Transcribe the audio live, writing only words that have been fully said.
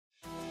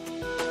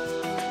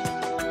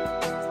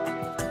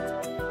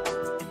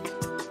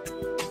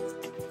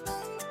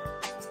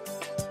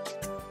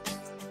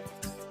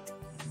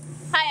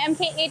I'm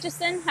Kate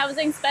Aitchison,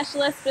 Housing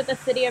Specialist with the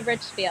City of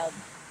Richfield.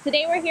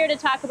 Today we're here to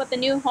talk about the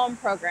new home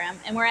program,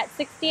 and we're at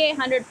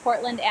 6800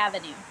 Portland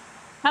Avenue.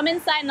 Come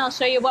inside and I'll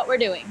show you what we're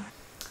doing.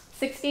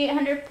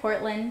 6800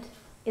 Portland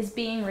is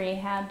being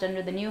rehabbed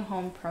under the new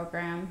home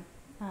program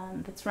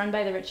that's run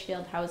by the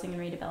Richfield Housing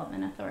and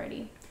Redevelopment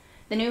Authority.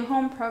 The new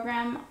home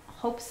program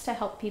hopes to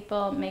help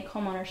people make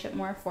homeownership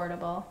more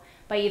affordable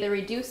by either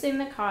reducing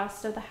the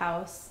cost of the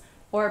house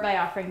or by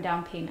offering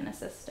down payment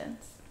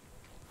assistance.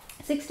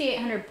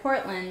 6800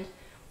 Portland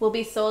will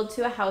be sold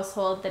to a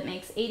household that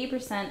makes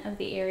 80% of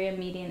the area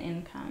median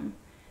income.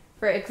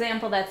 For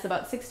example, that's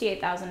about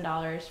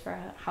 $68,000 for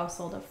a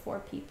household of 4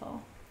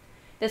 people.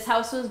 This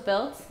house was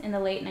built in the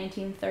late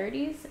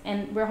 1930s,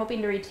 and we're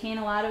hoping to retain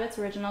a lot of its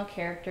original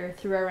character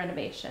through our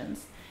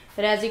renovations.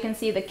 But as you can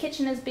see, the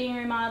kitchen is being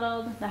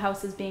remodeled, the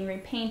house is being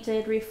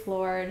repainted,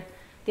 refloored,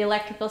 the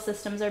electrical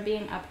systems are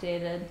being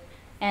updated,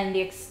 and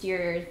the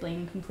exterior is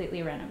being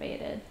completely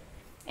renovated.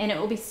 And it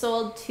will be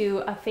sold to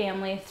a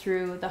family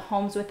through the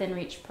Homes Within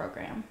Reach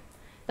program.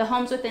 The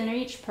Homes Within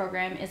Reach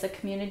program is a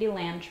community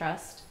land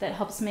trust that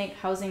helps make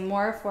housing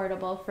more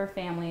affordable for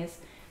families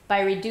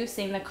by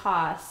reducing the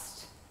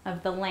cost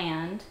of the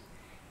land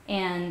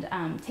and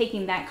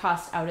taking that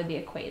cost out of the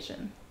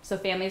equation. So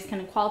families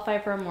can qualify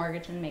for a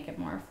mortgage and make it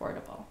more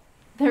affordable.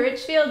 The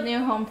Richfield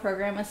New Home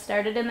Program was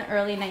started in the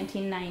early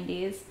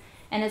 1990s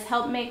and has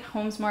helped make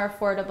homes more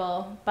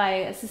affordable by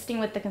assisting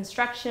with the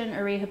construction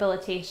or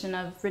rehabilitation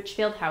of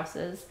Richfield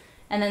houses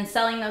and then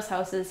selling those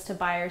houses to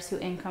buyers who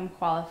income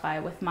qualify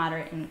with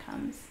moderate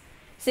incomes.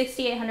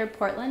 6800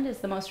 Portland is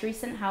the most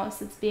recent house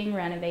that's being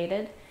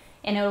renovated,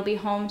 and it will be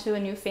home to a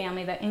new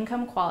family that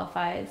income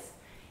qualifies.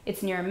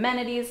 It's near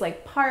amenities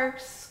like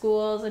parks,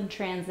 schools, and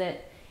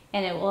transit,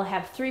 and it will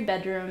have 3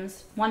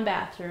 bedrooms, 1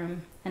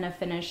 bathroom, and a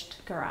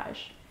finished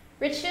garage.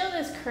 Richfield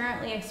has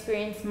currently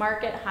experienced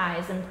market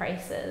highs in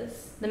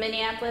prices. The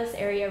Minneapolis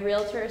Area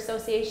Realtor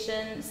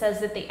Association says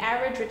that the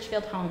average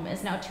Richfield home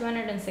is now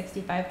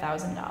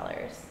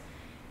 $265,000.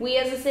 We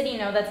as a city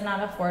know that's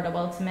not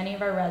affordable to many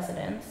of our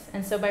residents,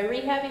 and so by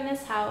rehabbing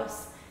this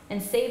house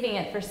and saving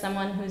it for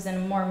someone who's in a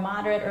more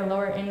moderate or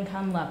lower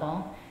income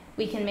level,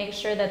 we can make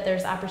sure that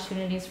there's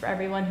opportunities for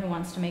everyone who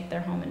wants to make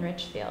their home in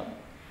Richfield.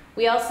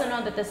 We also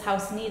know that this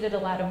house needed a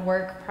lot of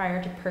work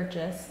prior to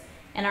purchase,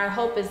 and our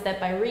hope is that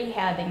by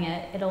rehabbing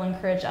it, it'll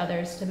encourage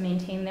others to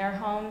maintain their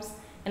homes,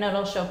 and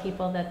it'll show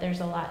people that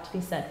there's a lot to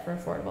be said for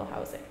affordable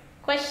housing.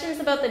 Questions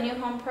about the new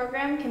home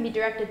program can be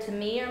directed to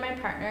me or my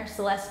partner,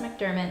 Celeste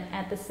McDermott,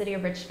 at the City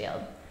of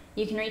Richfield.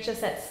 You can reach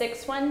us at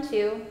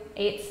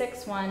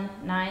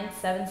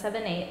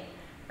 612-861-9778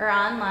 or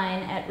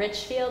online at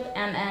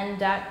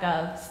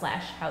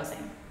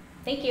richfieldmn.gov/housing.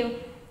 Thank you.